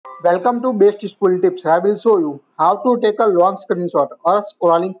Welcome to BestusefulTips. I will show you how to take a long screenshot or a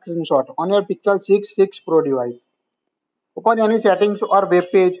scrolling screenshot on your Pixel 6 Pro device. Open any settings or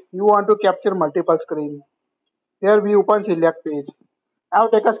web page you want to capture multiple screen. Here we open select page. Now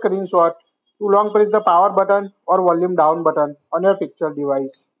take a screenshot. To long press the power button or volume down button on your Pixel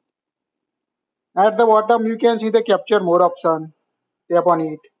device. At the bottom you can see the capture more option. Tap on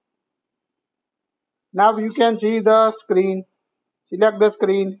it. Now you can see the screen. Select the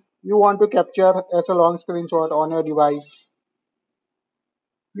screen you want to capture as a long screenshot on your device.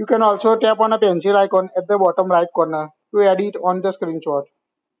 You can also tap on a pencil icon at the bottom right corner to edit on the screenshot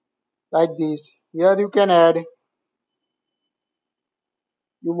like this. Here you can add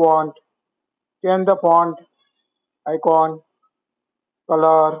you want, change the font, icon,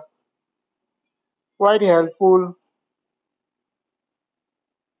 color, quite helpful.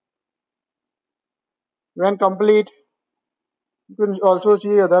 When complete, you can also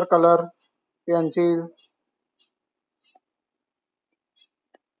see other color, pencil,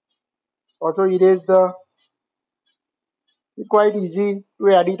 also erase the. It's quite easy to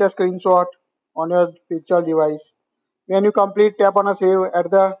edit a screenshot on your pixel device. When you complete, tap on a save at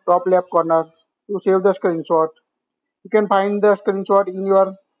the top left corner to save the screenshot. You can find the screenshot in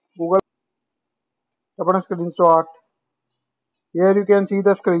your Google. Tap on a screenshot. Here you can see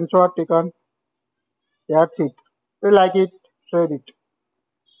the screenshot taken. That's it. If you like it, share it.